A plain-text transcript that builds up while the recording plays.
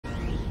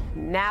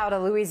Now to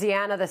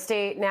Louisiana, the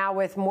state now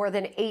with more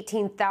than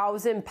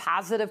 18,000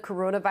 positive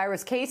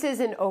coronavirus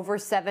cases and over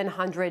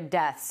 700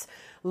 deaths.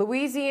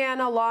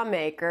 Louisiana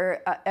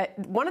lawmaker,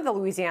 one of the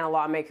Louisiana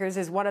lawmakers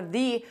is one of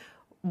the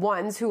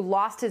ones who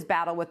lost his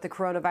battle with the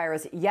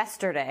coronavirus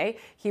yesterday.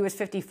 He was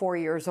 54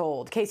 years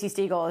old. Casey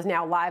Stegall is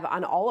now live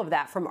on all of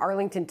that from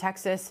Arlington,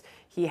 Texas.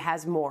 He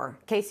has more.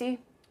 Casey?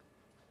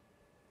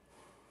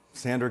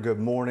 Sandra, good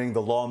morning.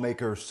 The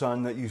lawmaker's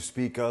son that you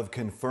speak of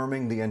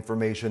confirming the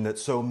information that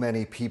so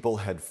many people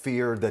had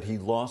feared, that he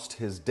lost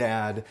his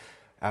dad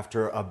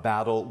after a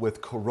battle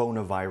with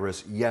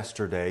coronavirus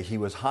yesterday. He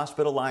was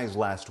hospitalized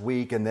last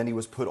week and then he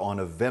was put on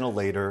a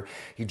ventilator.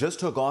 He just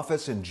took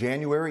office in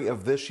January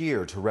of this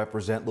year to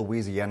represent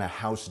Louisiana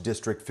House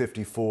District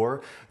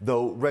 54.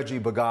 Though Reggie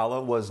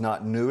Bagala was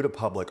not new to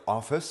public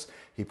office,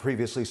 he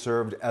previously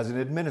served as an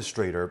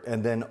administrator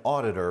and then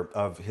auditor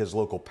of his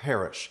local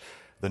parish.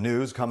 The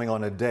news coming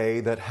on a day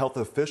that health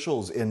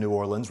officials in New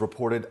Orleans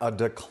reported a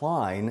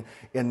decline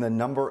in the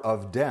number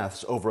of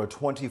deaths over a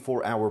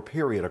 24-hour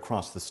period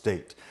across the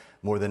state.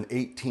 More than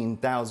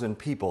 18,000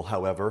 people,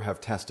 however, have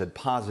tested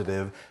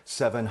positive.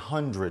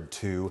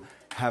 702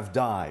 have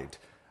died.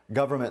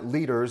 Government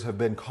leaders have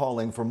been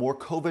calling for more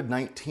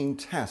COVID-19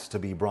 tests to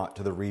be brought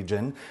to the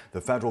region.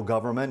 The federal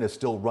government is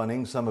still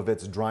running some of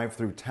its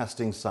drive-through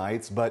testing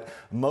sites, but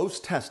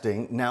most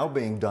testing now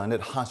being done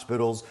at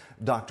hospitals,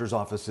 doctors'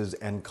 offices,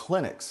 and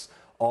clinics.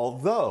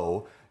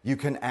 Although you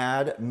can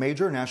add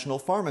major national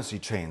pharmacy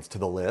chains to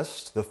the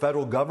list, the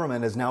federal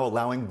government is now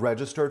allowing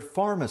registered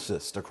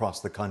pharmacists across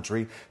the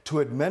country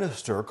to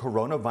administer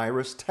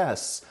coronavirus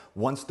tests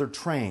once they're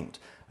trained.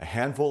 A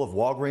handful of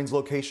Walgreens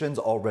locations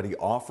already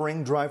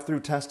offering drive-through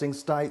testing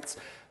sites.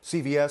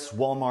 CVS,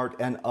 Walmart,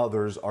 and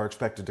others are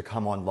expected to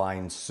come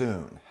online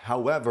soon.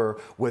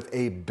 However, with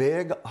a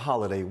big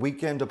holiday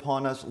weekend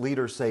upon us,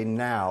 leaders say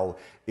now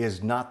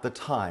is not the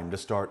time to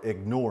start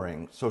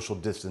ignoring social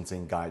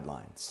distancing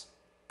guidelines.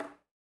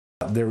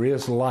 There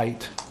is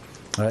light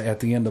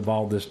at the end of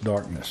all this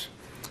darkness,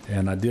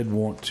 and I did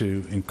want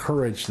to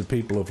encourage the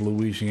people of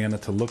Louisiana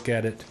to look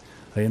at it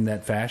in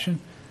that fashion.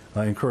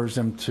 I encourage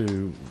them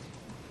to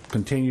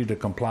continue to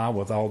comply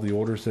with all the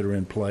orders that are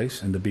in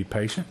place and to be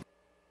patient.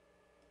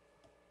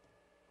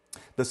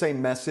 The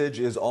same message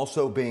is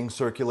also being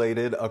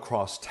circulated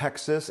across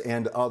Texas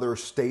and other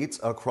states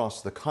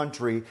across the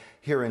country.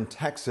 Here in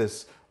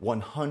Texas,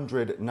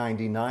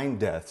 199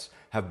 deaths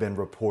have been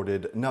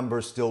reported,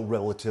 numbers still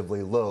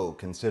relatively low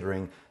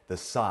considering the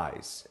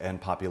size and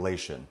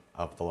population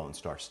of the Lone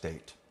Star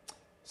State.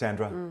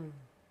 Sandra?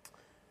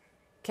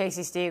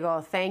 Casey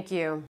Stegall, thank you.